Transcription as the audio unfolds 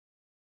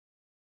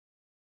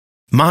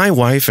My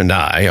wife and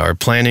I are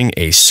planning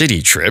a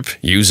city trip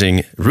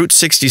using Route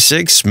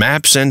 66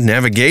 maps and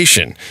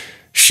navigation.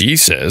 She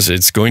says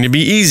it's going to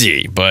be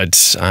easy,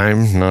 but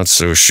I'm not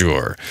so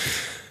sure.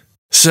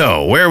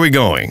 So, where are we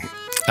going?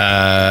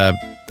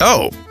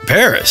 Oh,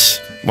 Paris.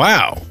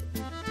 Wow.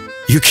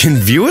 You can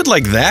view it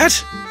like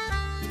that?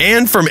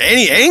 And from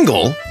any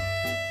angle?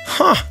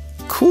 Huh,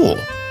 cool.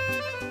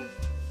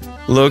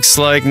 Looks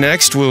like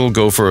next we'll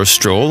go for a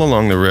stroll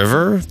along the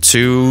river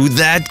to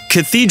that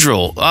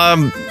cathedral.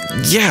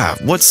 Yeah,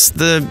 what's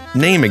the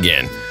name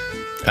again?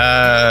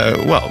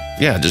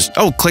 Just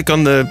click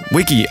on the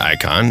wiki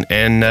icon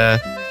and,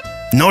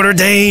 Notre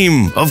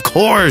Dame, of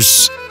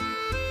course!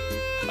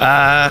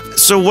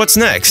 So what's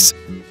next?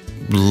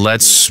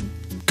 Let's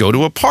go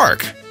to a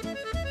park.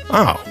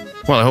 Oh,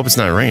 well, I hope it's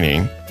not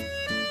raining.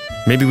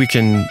 Maybe we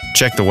can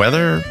check the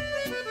weather?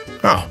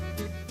 Oh,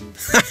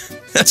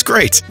 that's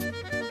great.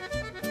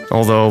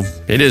 Although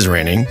it is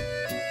raining.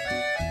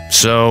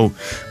 So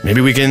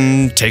maybe we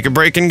can take a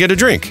break and get a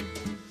drink.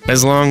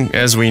 As long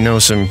as we know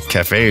some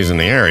cafes in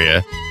the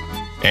area.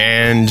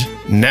 And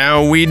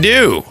now we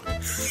do.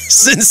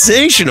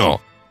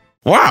 Sensational!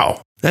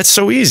 Wow, that's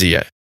so easy.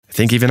 I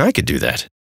think even I could do that.